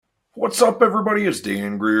What's up, everybody? It's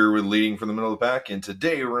Dan Greer with Leading from the Middle of the Pack, and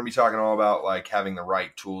today we're going to be talking all about having the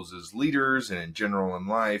right tools as leaders and in general in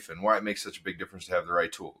life, and why it makes such a big difference to have the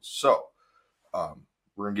right tools. So,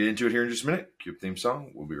 we're going to get into it here in just a minute. Cue the theme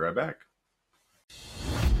song. We'll be right back.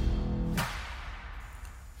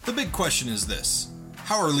 The big question is this: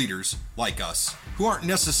 how are leaders like us, who aren't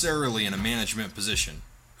necessarily in a management position,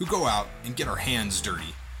 who go out and get our hands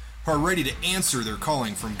dirty, who are ready to answer their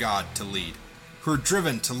calling from God to lead, who are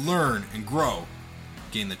driven to learn and grow,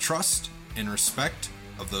 gain the trust and respect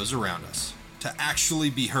of those around us, to actually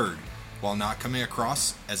be heard while not coming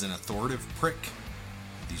across as an authoritative prick?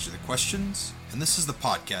 These are the questions, and this is the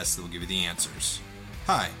podcast that will give you the answers.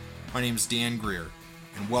 Hi, my name is Dan Greer,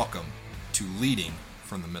 and welcome to Leading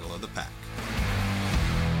from the Middle of the Pack.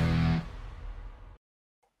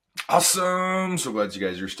 Awesome. So glad you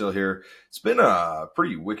guys are still here. It's been a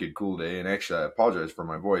pretty wicked cool day, and actually I apologize for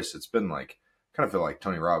my voice. It's been kind of feel like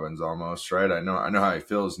Tony Robbins almost, right? I know how he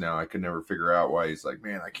feels now. I could never figure out why he's like,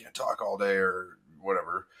 man, I can't talk all day or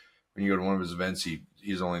whatever. When you go to one of his events,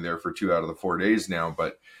 he's only there for 2 out of the 4 days now,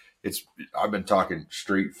 but I've been talking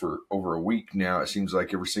straight for over a week now. It seems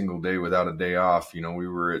like every single day without a day off. You know, we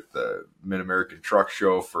were at the Mid-American Truck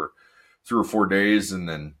Show for 3 or 4 days, and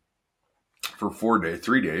then for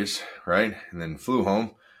 3 days, right? And then flew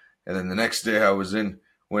home. And then the next day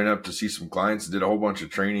went up to see some clients, did a whole bunch of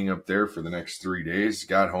training up there for the next 3 days.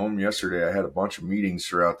 Got home yesterday. I had a bunch of meetings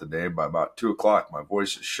throughout the day. By about 2 o'clock, my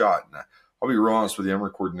voice is shot. And I'll be real honest with you, I'm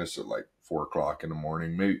recording this at 4 o'clock in the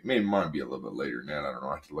morning. Maybe might be a little bit later than that. I don't know.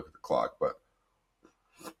 I have to look at the clock. But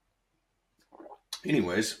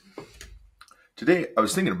anyways, today I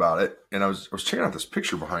was thinking about it, and I was checking out this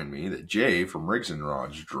picture behind me that Jay from Riggs and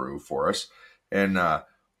Rods drew for us. And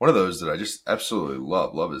one of those that I just absolutely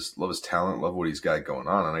love his talent, love what he's got going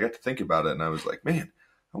on. And I got to think about it, and I was like, man,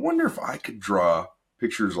 I wonder if I could draw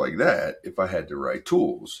pictures like that if I had the right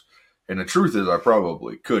tools. And the truth is I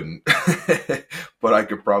probably couldn't, but I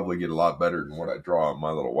could probably get a lot better than what I draw on my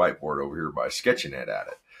little whiteboard over here by sketching it at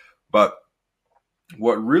it. But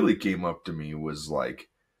what really came up to me was that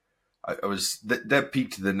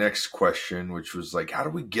piqued the next question, which was how do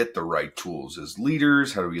we get the right tools as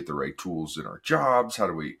leaders? How do we get the right tools in our jobs? How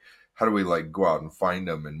do we go out and find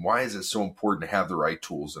them? And why is it so important to have the right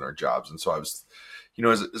tools in our jobs? And so I was,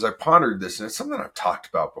 as I pondered this, and it's something I've talked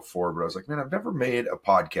about before, but I was like, man, I've never made a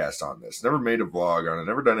podcast on this, never made a vlog on it,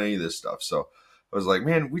 never done any of this stuff. So I was like,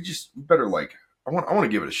 man, we better I want to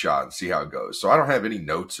give it a shot and see how it goes. So I don't have any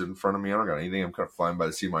notes in front of me. I don't got anything. I'm kind of flying by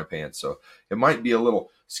the seat of my pants. So it might be a little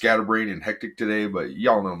scatterbrained and hectic today, but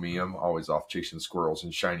y'all know me. I'm always off chasing squirrels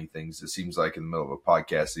and shiny things, it seems like, in the middle of a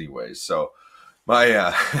podcast anyways. So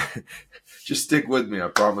my just stick with me. I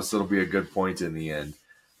promise it'll be a good point in the end.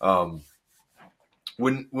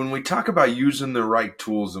 When we talk about using the right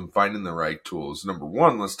tools and finding the right tools, number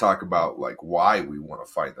one, let's talk about why we want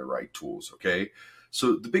to find the right tools, okay?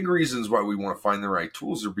 So the big reasons why we want to find the right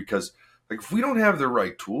tools are because if we don't have the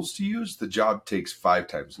right tools to use, the job takes 5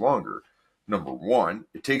 times longer. Number one,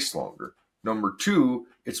 it takes longer. Number two,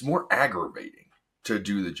 it's more aggravating to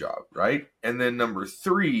do the job, right? And then number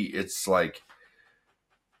 3, it's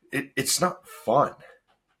it's not fun,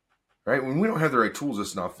 right? When we don't have the right tools,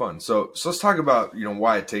 it's not fun. So let's talk about,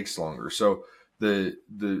 why it takes longer. So the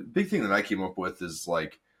big thing that I came up with is I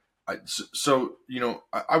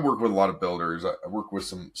work with a lot of builders. I work with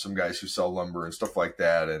some guys who sell lumber and stuff like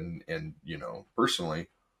that. And personally,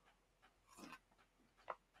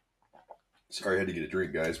 sorry, I had to get a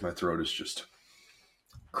drink, guys. My throat is just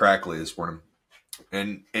crackly this morning.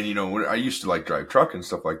 And when I used to drive truck and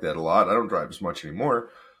stuff like that a lot. I don't drive as much anymore,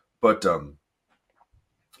 but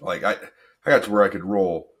I got to where I could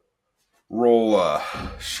roll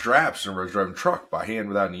straps and I was driving truck by hand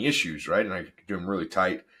without any issues, right? And I could do them really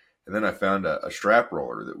tight. And then I found a strap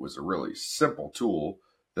roller that was a really simple tool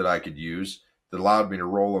that I could use that allowed me to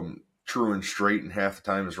roll them true and straight in half the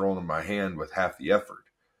time as rolling them by hand with half the effort.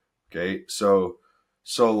 Okay, so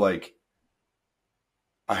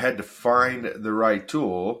I had to find the right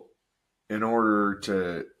tool in order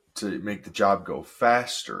to make the job go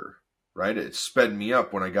faster, right? It sped me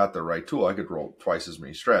up when I got the right tool. I could roll twice as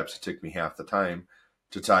many straps. It took me half the time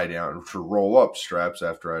to tie down, to roll up straps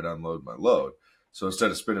after I'd unload my load. So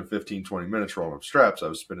instead of spending 15, 20 minutes rolling up straps, I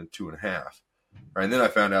was spending 2.5. Right? And then I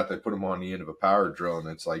found out they put them on the end of a power drill, and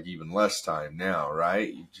it's even less time now,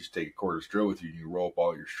 right? You just take a quarters drill with you and you roll up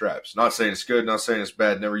all your straps. Not saying it's good, not saying it's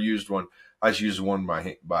bad. Never used one. I just used one by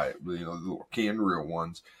the little canned reel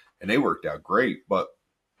ones, and they worked out great. But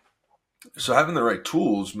so having the right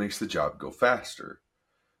tools makes the job go faster,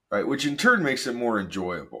 right? Which in turn makes it more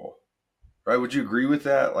enjoyable, right? Would you agree with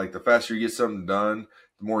that? The faster you get something done,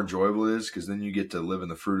 the more enjoyable it is, because then you get to live in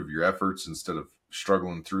the fruit of your efforts instead of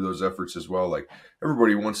struggling through those efforts as well. Like,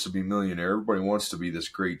 everybody wants to be millionaire. Everybody wants to be this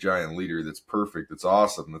great giant leader that's perfect, that's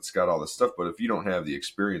awesome, that's got all this stuff. But if you don't have the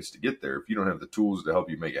experience to get there, if you don't have the tools to help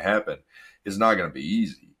you make it happen, it's not going to be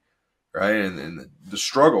easy, right? And the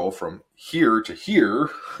struggle from here to here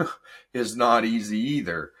is not easy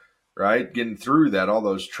either, right? Getting through that, all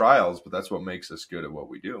those trials, but that's what makes us good at what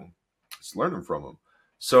we do. It's learning from them.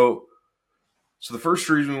 So the first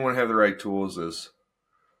reason we want to have the right tools is,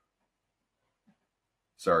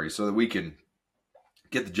 so that we can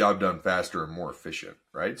get the job done faster and more efficient,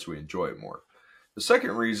 right? So we enjoy it more. The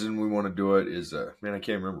second reason we want to do it is, man, I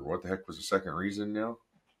can't remember. What the heck was the second reason now?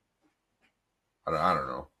 I don't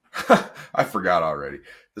know. I forgot already.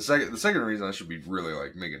 The second reason, I should be really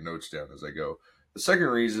like making notes down as I go. The second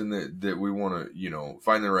reason that we want to,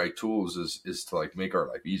 find the right tools is to like make our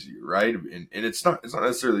life easier, right? And it's not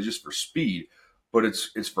necessarily just for speed, but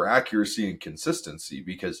it's for accuracy and consistency.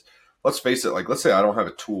 Because let's face it, like, let's say I don't have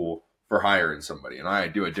a tool for hiring somebody, and I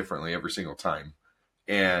do it differently every single time,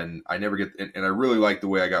 and I never get, and I really like the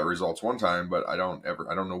way I got results one time, but I don't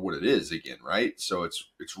know what it is again, right? So it's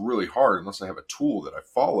really hard unless I have a tool that I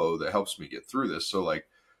follow that helps me get through this. So like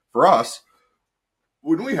for us,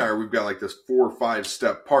 when we hire, we've got like this 4 or 5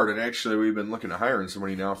 step part, and actually we've been looking at hiring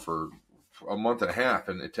somebody now for a month and a half,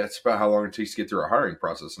 and that's about how long it takes to get through our hiring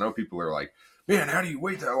process. Now people are like, man, how do you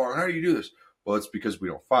wait that long? How do you do this? Well, it's because we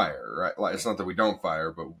don't fire, right? Like, it's not that we don't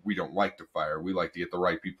fire, but we don't like to fire. We like to get the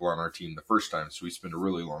right people on our team the first time. So we spend a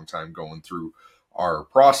really long time going through our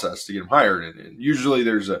process to get them hired. And usually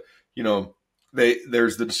there's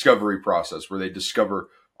there's the discovery process where they discover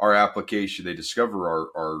our application, they discover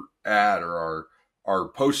our ad or our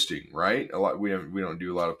posting, right? We don't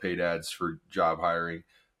do a lot of paid ads for job hiring,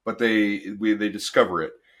 but they discover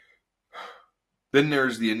it. Then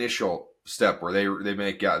there's the initial step where they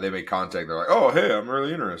make contact. They're like, oh, hey, I'm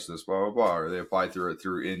really interested in this, blah, blah, blah. Or they apply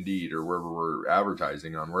through Indeed or wherever we're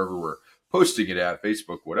advertising on, wherever we're posting it at,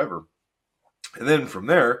 Facebook, whatever. And then from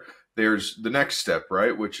there, there's the next step,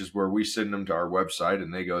 right? Which is where we send them to our website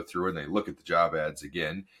and they go through and they look at the job ads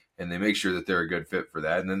again and they make sure that they're a good fit for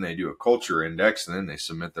that. And then they do a culture index and then they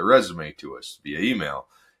submit their resume to us via email.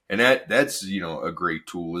 And that's a great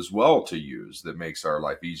tool as well to use that makes our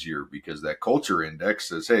life easier, because that culture index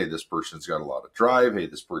says, hey, this person's got a lot of drive. Hey,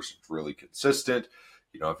 this person's really consistent.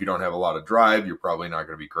 If you don't have a lot of drive, you're probably not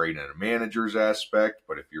going to be great in a manager's aspect.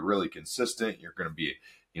 But if you're really consistent, you're going to be,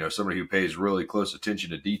 somebody who pays really close attention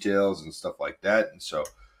to details and stuff like that. And so,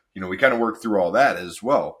 we kind of work through all that as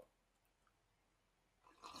well.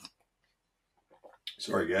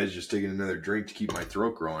 Sorry, guys, just taking another drink to keep my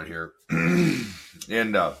throat growing here.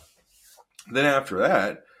 And then after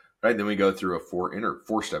that, right, then we go through a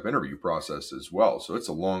 4-step interview process as well. So it's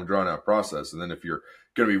a long, drawn-out process. And then if you're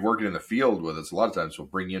going to be working in the field with us, a lot of times we'll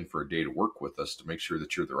bring you in for a day to work with us to make sure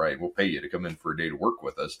that you're the right. We'll pay you to come in for a day to work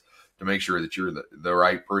with us to make sure that you're the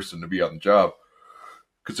right person to be on the job.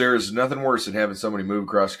 Because there is nothing worse than having somebody move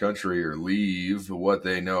across country or leave what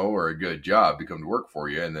they know or a good job to come to work for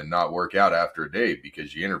you and then not work out after a day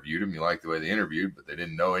because you interviewed them, you liked the way they interviewed, but they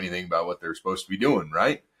didn't know anything about what they're supposed to be doing,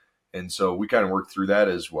 right? And so we kind of work through that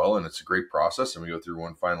as well, and it's a great process. And we go through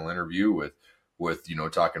one final interview with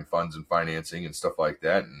talking funds and financing and stuff like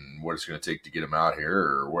that, and what it's going to take to get them out here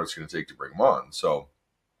or what it's going to take to bring them on. So,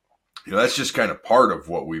 that's just kind of part of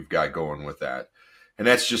what we've got going with that. And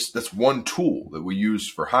that's one tool that we use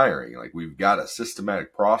for hiring. Like, we've got a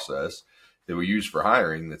systematic process that we use for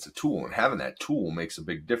hiring that's a tool, and having that tool makes a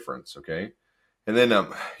big difference, okay? And then, the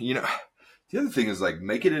other thing is, like,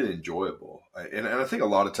 making it enjoyable. And I think a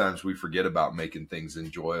lot of times we forget about making things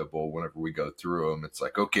enjoyable whenever we go through them. It's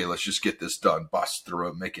like, okay, let's just get this done, bust through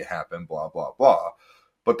it, make it happen, blah, blah, blah.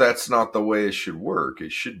 But that's not the way it should work.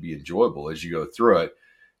 It should be enjoyable as you go through it.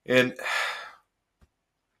 And,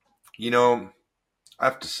 I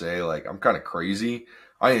have to say, like, I'm kind of crazy.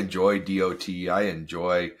 I enjoy DOT. I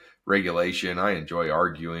enjoy regulation. I enjoy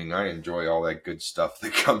arguing. I enjoy all that good stuff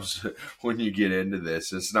that comes when you get into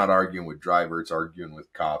this. It's not arguing with drivers. It's arguing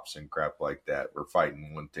with cops and crap like that. We're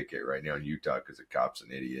fighting one ticket right now in Utah because the cop's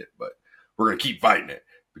an idiot. But we're going to keep fighting it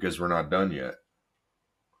because we're not done yet.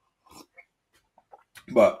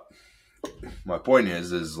 But my point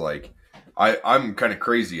is like, I'm kind of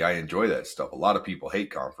crazy. I enjoy that stuff. A lot of people hate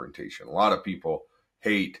confrontation. A lot of people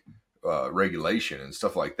hate regulation and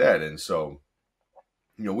stuff like that. And so,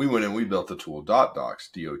 we went and we built the tool .docs,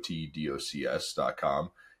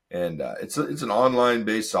 DOTDOCS.com. And it's an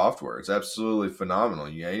online-based software. It's absolutely phenomenal.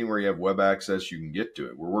 Anywhere you have web access, you can get to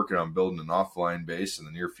it. We're working on building an offline base in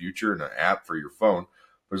the near future and an app for your phone.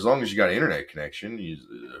 But as long as you got an internet connection, use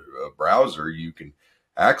a browser, you can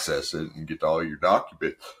access it and get all your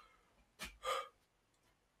documents.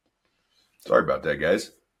 Sorry about that,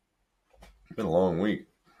 guys. It's been a long week.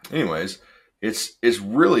 Anyways, it's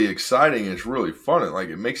really exciting. It's really fun.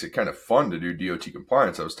 It makes it kind of fun to do DOT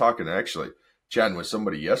compliance. I was chatting with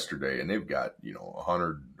somebody yesterday, and they've got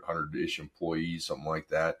 100-ish employees, something like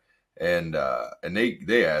that. And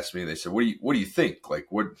they asked me, they said, what do you think? Like,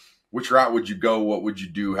 which route would you go? What would you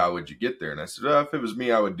do? How would you get there? And I said, if it was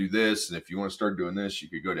me, I would do this. And if you want to start doing this, you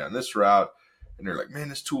could go down this route. And they're like, man,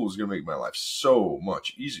 this tool is going to make my life so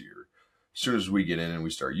much easier. As soon as we get in and we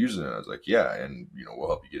start using it, I was like, yeah, and we'll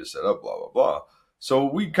help you get it set up, blah, blah, blah. So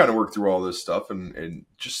we kind of worked through all this stuff, and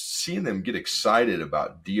just seeing them get excited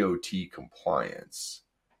about DOT compliance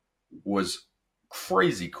was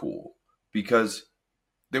crazy cool, because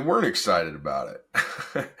they weren't excited about it.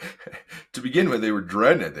 To begin with, they were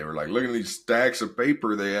dreading it. They were like looking at these stacks of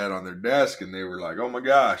paper they had on their desk, and they were like, oh my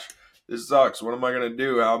gosh, this sucks. What am I going to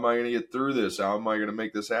do? How am I going to get through this? How am I going to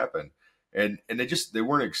make this happen? And they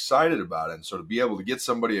weren't excited about it. And so to be able to get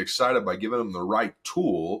somebody excited by giving them the right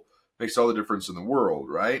tool makes all the difference in the world,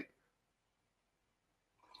 right?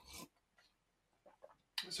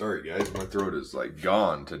 Sorry, guys, my throat is like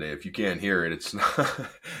gone today. If you can't hear it, it's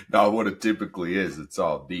not what it typically is. It's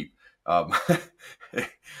all deep. I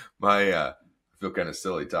feel kind of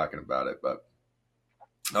silly talking about it, but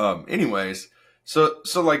anyways, so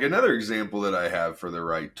like another example that I have for the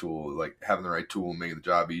right tool, like having the right tool and making the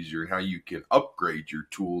job easier, and how you can upgrade your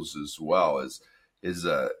tools as well is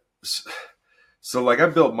so like I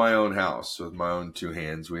built my own house with my own two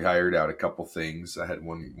hands. We hired out a couple things. I had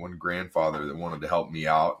one grandfather that wanted to help me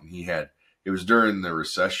out, and it was during the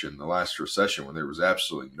recession, the last recession, when there was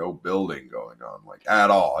absolutely no building going on, like at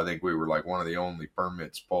all. I think we were like one of the only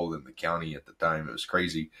permits pulled in the county at the time. It was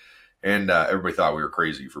crazy. And everybody thought we were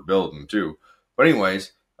crazy for building too. But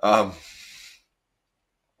anyways, I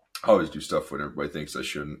always do stuff when everybody thinks I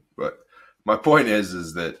shouldn't. But my point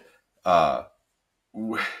is that I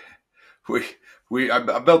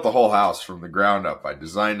built the whole house from the ground up. I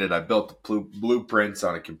designed it. I built the blueprints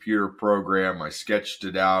on a computer program. I sketched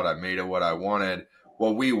it out. I made it what I wanted.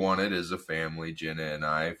 What we wanted as a family, Jenna and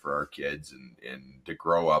I, for our kids and to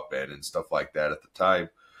grow up in and stuff like that at the time.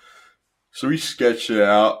 So we sketched it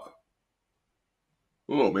out.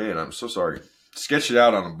 Oh man, I'm so sorry. Sketched it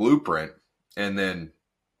out on a blueprint, and then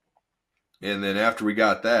after we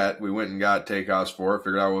got that, we went and got takeoffs for it,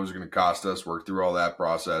 figured out what it was going to cost us, worked through all that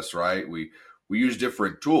process, right? We used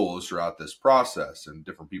different tools throughout this process, and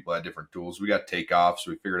different people had different tools. We got takeoffs.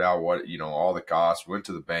 We figured out what, all the costs. We went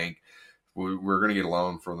to the bank. We were going to get a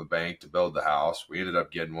loan from the bank to build the house. We ended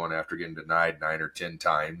up getting one after getting denied 9 or 10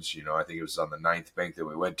 times. I think it was on the 9th bank that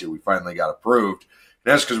we went to. We finally got approved.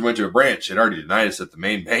 And that's because we went to a branch. They'd already denied us at the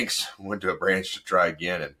main banks. We went to a branch to try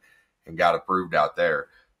again and got approved out there.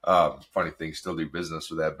 Funny thing, still do business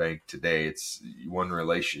with that bank today. It's one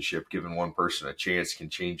relationship, giving one person a chance can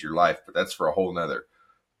change your life, but that's for a whole nother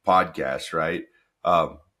podcast, right?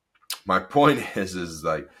 My point is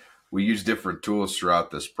like, we use different tools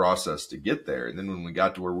throughout this process to get there. And then when we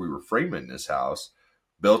got to where we were framing this house,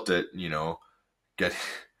 built it,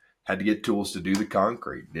 had to get tools to do the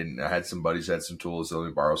concrete. I had some buddies had some tools, so let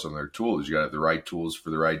me borrow some of their tools. You got to have the right tools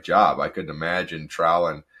for the right job. I couldn't imagine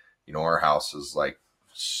troweling, our house is like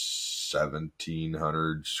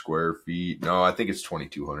 1,700 square feet. No, I think it's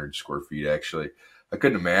 2,200 square feet, actually. I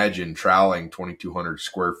couldn't imagine troweling 2,200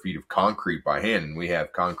 square feet of concrete by hand. And we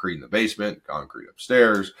have concrete in the basement, concrete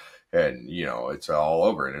upstairs, and, it's all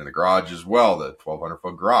over. And in the garage as well, the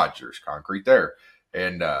 1,200-foot garage, there's concrete there.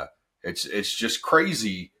 And it's just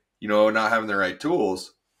crazy, not having the right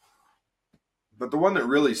tools. But the one that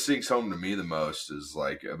really sinks home to me the most is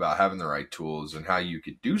like about having the right tools and how you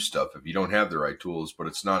could do stuff if you don't have the right tools, but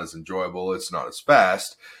it's not as enjoyable, it's not as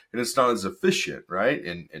fast, and it's not as efficient, right?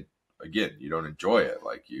 And again, you don't enjoy it.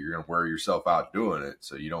 Like, you're going to wear yourself out doing it,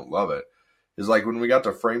 so you don't love it. It's like when we got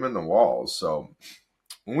to framing the walls. So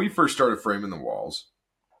when we first started framing the walls,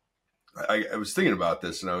 I was thinking about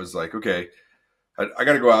this, and I was like, okay, I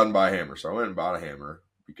got to go out and buy a hammer. So I went and bought a hammer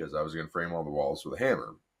because I was going to frame all the walls with a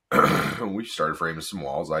hammer. We started framing some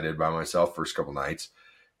walls. I did by myself first couple nights.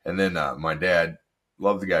 And then my dad,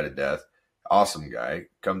 loved the guy to death, awesome guy,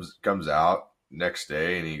 comes out next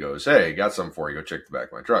day and he goes, hey, got something for you. Go check the back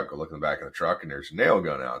of my truck. Go look in the back of the truck, and there's a nail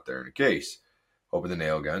gun out there in a case. Open the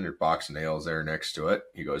nail gun. There's a box of nails there next to it.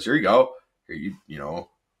 He goes, here you go. Here,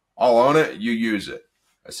 I'll own it. You use it.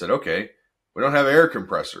 I said, okay. We don't have an air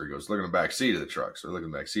compressor. He goes, look in the back seat of the truck. So I look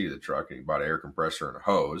in the back seat of the truck, and he bought an air compressor and a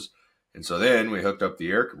hose. And so then we hooked up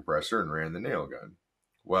the air compressor and ran the nail gun.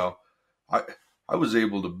 Well, I I was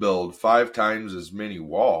able to build 5 times as many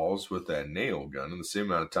walls with that nail gun in the same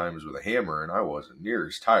amount of time as with a hammer, and I wasn't near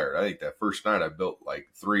as tired. I think that first night I built like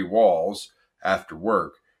 3 walls after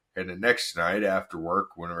work, and the next night after work,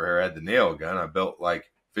 whenever I had the nail gun, I built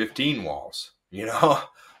like 15 walls.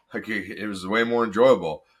 Like it was way more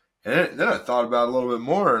enjoyable. And then I thought about it a little bit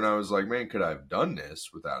more, and I was like, man, could I have done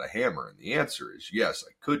this without a hammer? And the answer is yes,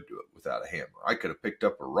 I could do it without a hammer. I could have picked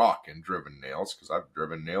up a rock and driven nails, because I've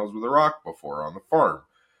driven nails with a rock before on the farm.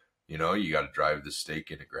 You got to drive the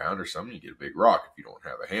stake in the ground or something. You get a big rock if you don't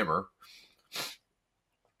have a hammer.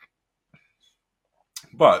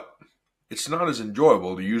 But it's not as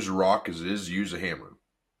enjoyable to use a rock as it is to use a hammer.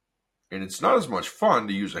 And it's not as much fun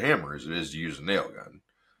to use a hammer as it is to use a nail gun.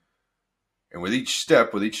 And with each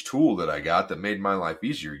step, with each tool that I got that made my life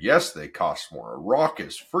easier, yes, they cost more. A rock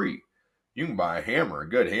is free. You can buy a hammer, a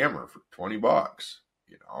good hammer, for $20.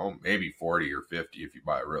 Maybe 40 or 50 if you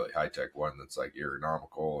buy a really high-tech one that's like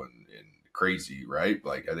ergonomical and crazy, right?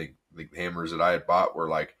 Like I think the hammers that I had bought were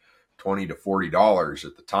like $20 to $40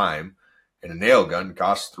 at the time. And a nail gun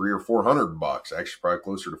costs $300 or $400. Actually, probably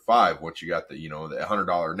closer to $500 once you got the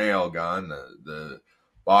 $100 nail gun, the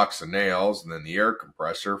box of nails, and then the air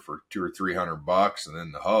compressor for $200 or $300, and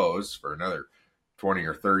then the hose for another $20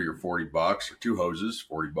 or $30 or $40, or 2 hoses,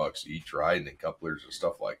 $40 each, right? And then couplers and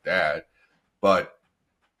stuff like that. But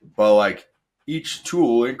like each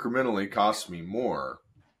tool incrementally cost me more,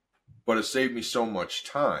 but it saved me so much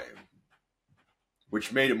time,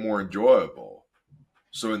 which made it more enjoyable.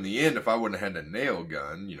 So in the end, if I wouldn't have had a nail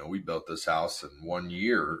gun, we built this house in 1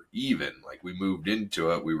 year, even. Like we moved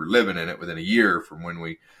into it, we were living in it within a year from when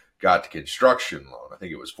we got the construction loan. I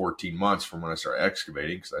think it was 14 months from when I started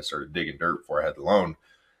excavating, because I started digging dirt before I had the loan.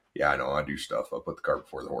 Yeah, I know, I do stuff. I put the cart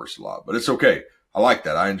before the horse a lot, but it's okay. I like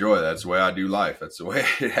that. I enjoy that. That's the way I do life. That's the way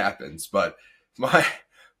it happens. But my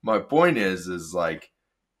point is like,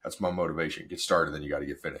 that's my motivation. Get started, then you got to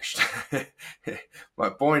get finished. My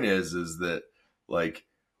point is that, like,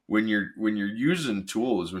 when you're using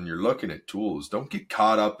tools, when you're looking at tools, don't get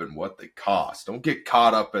caught up in what they cost. Don't get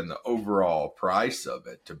caught up in the overall price of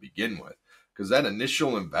it to begin with, because that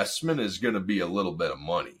initial investment is going to be a little bit of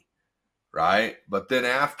money, right? But then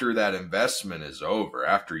after that investment is over,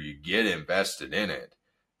 after you get invested in it,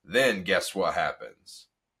 then guess what happens?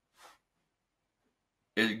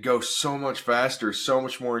 It goes so much faster, so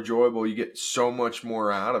much more enjoyable. You get so much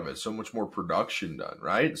more out of it, so much more production done,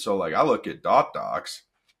 right? So like I look at DotDocs,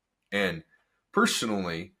 and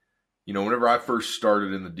personally, whenever I first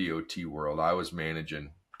started in the DOT world, I was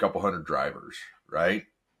managing a couple hundred drivers, right?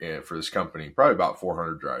 And for this company, probably about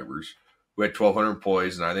 400 drivers. We had 1,200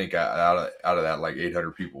 employees, and I think out of that, like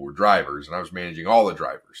 800 people were drivers, and I was managing all the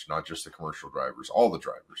drivers, not just the commercial drivers, all the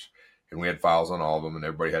drivers. And we had files on all of them, and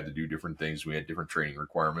everybody had to do different things. We had different training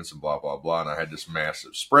requirements and blah, blah, blah. And I had this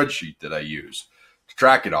massive spreadsheet that I used to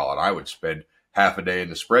track it all. And I would spend half a day in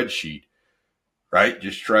the spreadsheet, right?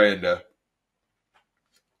 Just trying to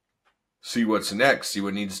see what's next, see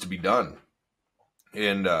what needs to be done.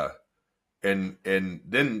 And then,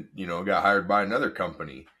 got hired by another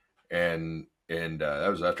company. And that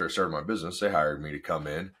was after I started my business. They hired me to come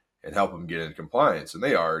in and help them get in compliance. And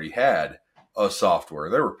they already had a software.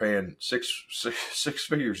 They were paying six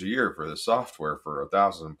figures a year for the software for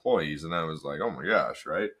 1,000 employees. And I was like, oh my gosh,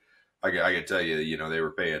 right? I could tell you, they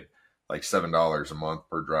were paying like $7 a month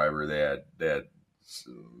per driver. They had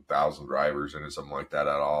 1,000 drivers in it, something like that,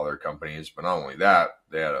 out of all their companies. But not only that,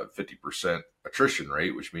 they had a 50% attrition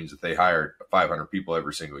rate, which means that they hired 500 people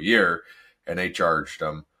every single year, and they charged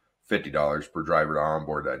them $50 per driver to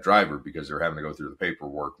onboard that driver, because they were having to go through the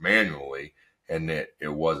paperwork manually, and it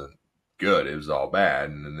wasn't good. It was all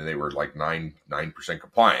bad. And then they were like 9%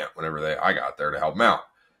 compliant whenever I got there to help them out.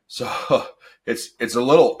 So it's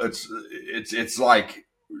like,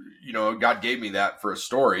 God gave me that for a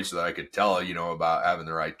story so that I could tell, about having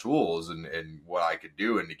the right tools and what I could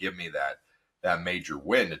do, and to give me that major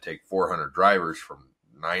win to take 400 drivers from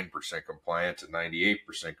 9% compliant to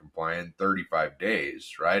 98% compliant in 35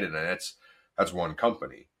 days, right? And that's one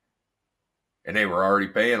company. And they were already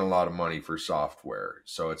paying a lot of money for software.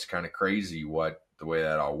 So it's kind of crazy the way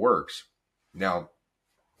that all works. Now,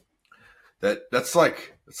 that's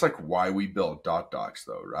like why we built DotDocs,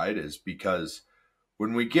 though, right? Is because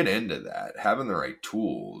when we get into that, having the right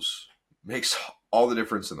tools makes all the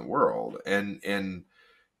difference in the world. And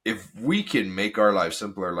if we can make our life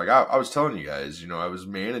simpler, like I was telling you guys, I was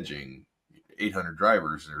managing 800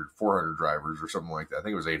 drivers or 400 drivers or something like that. I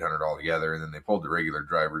think it was 800 altogether. And then they pulled the regular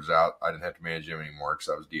drivers out. I didn't have to manage them anymore because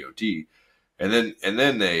I was DOT. And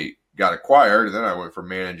then got acquired, and then I went from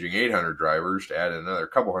managing 800 drivers to add another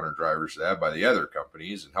couple hundred drivers to that by the other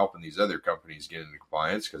companies and helping these other companies get into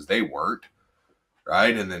compliance because they weren't,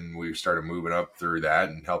 right? And then we started moving up through that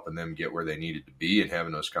and helping them get where they needed to be and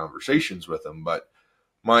having those conversations with them. But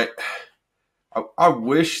I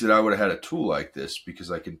wish that I would have had a tool like this, because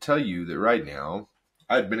I can tell you that right now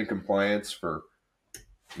I'd been in compliance for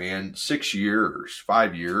 6 years,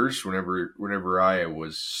 5 years, whenever I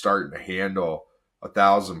was starting to handle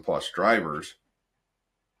 1,000+ drivers.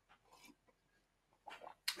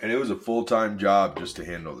 And it was a full-time job just to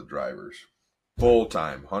handle the drivers.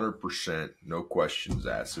 Full-time, 100%, no questions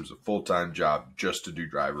asked. It was a full-time job just to do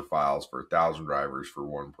driver files for 1,000 drivers for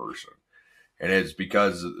one person. And it's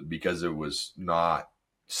because it was not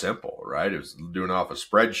simple, right? It was doing off a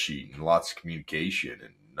spreadsheet and lots of communication,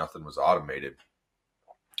 and nothing was automated.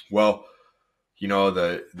 Well,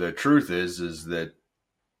 the truth is that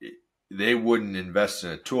they wouldn't invest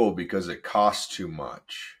in a tool because it costs too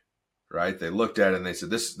much, right? They looked at it and they said,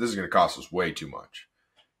 this is going to cost us way too much.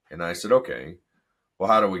 And I said, okay,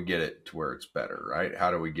 well, how do we get it to where it's better, right?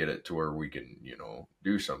 How do we get it to where we can,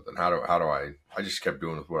 do something? How do I just kept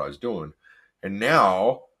doing with what I was doing. And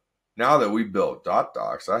now that we built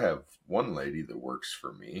DotDocs, I have one lady that works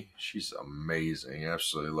for me. She's amazing. I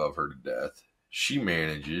absolutely love her to death. She's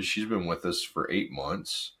been with us for 8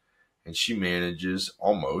 months, and she manages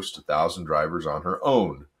almost 1,000 drivers on her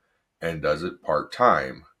own and does it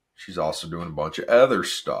part-time. She's also doing a bunch of other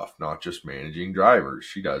stuff, not just managing drivers.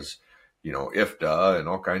 She does, IFTA and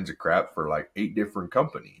all kinds of crap for like 8 different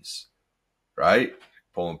companies, right?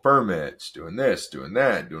 Pulling permits, doing this, doing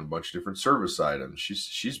that, doing a bunch of different service items.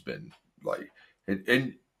 She's been like,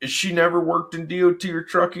 and she never worked in DOT or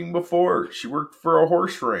trucking before. She worked for a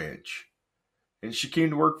horse ranch. And she came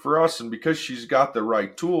to work for us, and because she's got the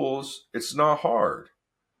right tools, it's not hard.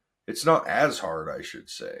 It's not as hard, I should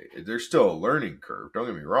say. There's still a learning curve. Don't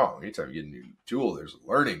get me wrong. Anytime you get a new tool, there's a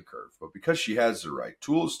learning curve. But because she has the right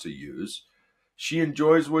tools to use, she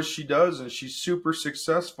enjoys what she does, and she's super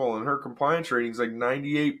successful, and her compliance rating is like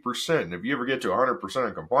 98%. And if you ever get to 100%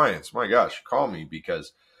 in compliance, my gosh, call me,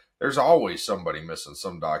 because there's always somebody missing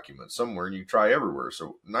some document somewhere, and you try everywhere.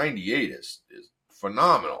 So 98 is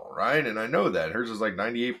phenomenal, right? And I know that hers is like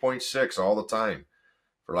 98.6 all the time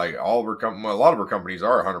for like all of her a lot of her companies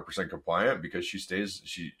are 100% compliant because she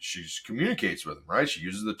communicates with them, right? She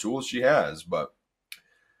uses the tools she has. But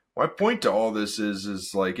my point to all this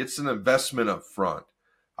is like, it's an investment up front.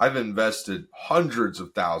 I've invested hundreds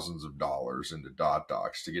of thousands of dollars into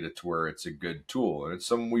DotDocs to get it to where it's a good tool, and it's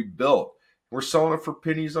something we built. We're selling it for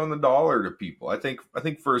pennies on the dollar to people. I think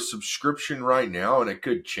for a subscription right now, and it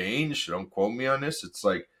could change, don't quote me on this, it's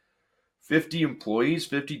like 50 employees,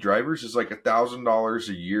 50 drivers is like $1,000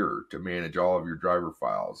 a year to manage all of your driver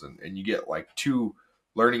files. And you get like 2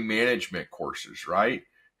 learning management courses, right?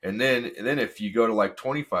 And then if you go to like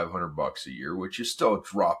 $2,500 a year, which is still a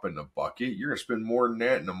drop in the bucket, you're going to spend more than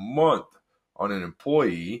that in a month on an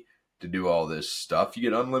employee to do all this stuff. You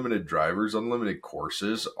get unlimited drivers, unlimited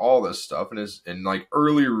courses, all this stuff, and like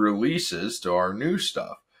early releases to our new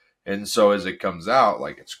stuff. And so as it comes out,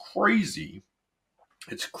 like, it's crazy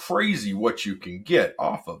what you can get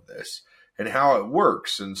off of this and how it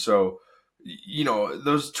works. And so,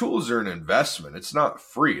 those tools are an investment. It's not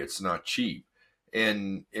free. It's not cheap.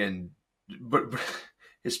 But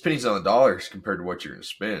it's pennies on the dollars compared to what you're going to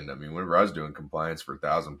spend. I mean, whenever I was doing compliance for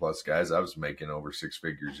 1,000+ guys, I was making over 6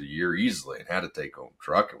 figures a year easily and had a take-home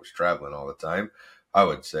truck and was traveling all the time. I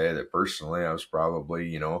would say that personally, I was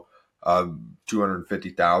probably,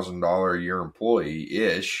 $250,000 a year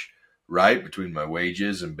employee-ish, right? Between my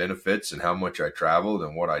wages and benefits and how much I traveled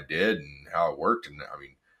and what I did and how it worked. And I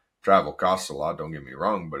mean, travel costs a lot, don't get me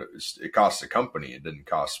wrong, but it costs the company. It didn't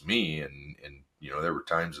cost me. And there were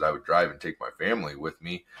times that I would drive and take my family with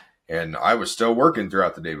me, and I was still working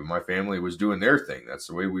throughout the day, but my family was doing their thing. That's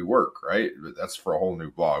the way we work, right? But that's for a whole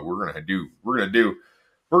new blog. We're going to do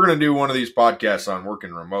one of these podcasts on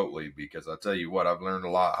working remotely, because I'll tell you what, I've learned a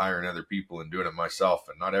lot hiring other people and doing it myself,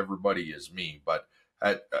 and not everybody is me, but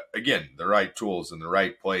again, the right tools and the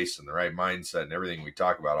right place and the right mindset and everything we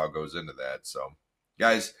talk about all goes into that. So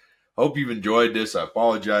guys, hope you've enjoyed this. I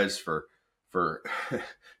apologize for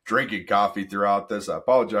drinking coffee throughout this. I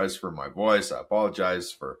apologize for my voice. I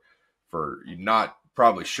apologize for not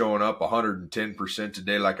probably showing up 110%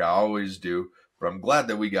 today like I always do, but I'm glad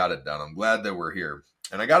that we got it done. I'm glad that we're here.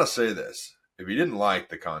 And I got to say this, if you didn't like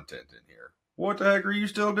the content in here, what the heck are you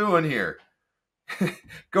still doing here?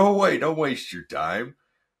 Go away. Don't waste your time.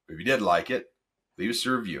 If you did like it, leave us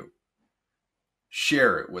a review.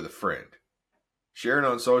 Share it with a friend. Share it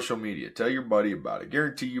on social media. Tell your buddy about it.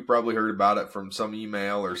 Guarantee you probably heard about it from some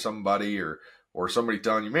email or somebody or somebody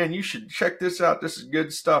telling you, man, you should check this out. This is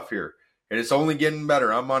good stuff here. And it's only getting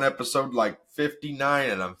better. I'm on episode like 59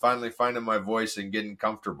 and I'm finally finding my voice and getting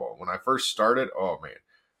comfortable. When I first started, oh man,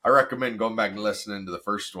 I recommend going back and listening to the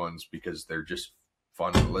first ones because they're just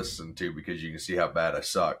fun to listen to because you can see how bad I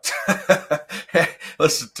sucked.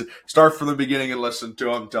 Start from the beginning and listen to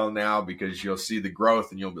them till now because you'll see the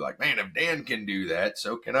growth and you'll be like, man, if Dan can do that,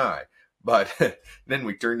 so can I. But then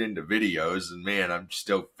we turned into videos and man, I'm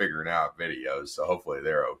still figuring out videos. So hopefully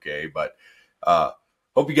they're okay. But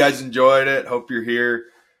hope you guys enjoyed it. Hope you're here.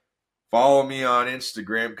 Follow me on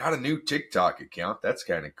Instagram. Got a new TikTok account. That's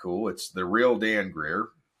kind of cool. It's The Real Dan Greer.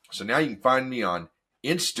 So now you can find me on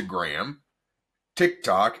Instagram,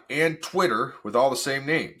 TikTok, and Twitter with all the same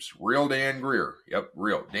names. Real Dan Greer. Yep,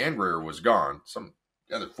 real. Dan Greer was gone. Some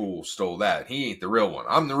other fool stole that. He ain't the real one.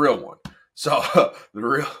 I'm the real one. So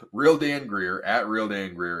the real Dan Greer, at Real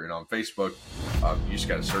Dan Greer, and on Facebook, you just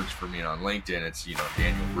got to search for me. And on LinkedIn, it's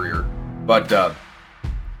Daniel Greer. But got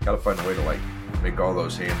to find a way to make all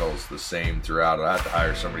those handles the same throughout. I have to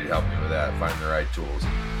hire somebody to help me with that. Find the right tools.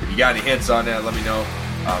 If you got any hints on that, let me know.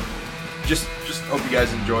 Just hope you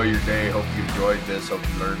guys enjoy your day. Hope you enjoyed this. Hope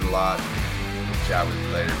you learned a lot. Chat with you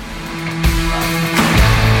later.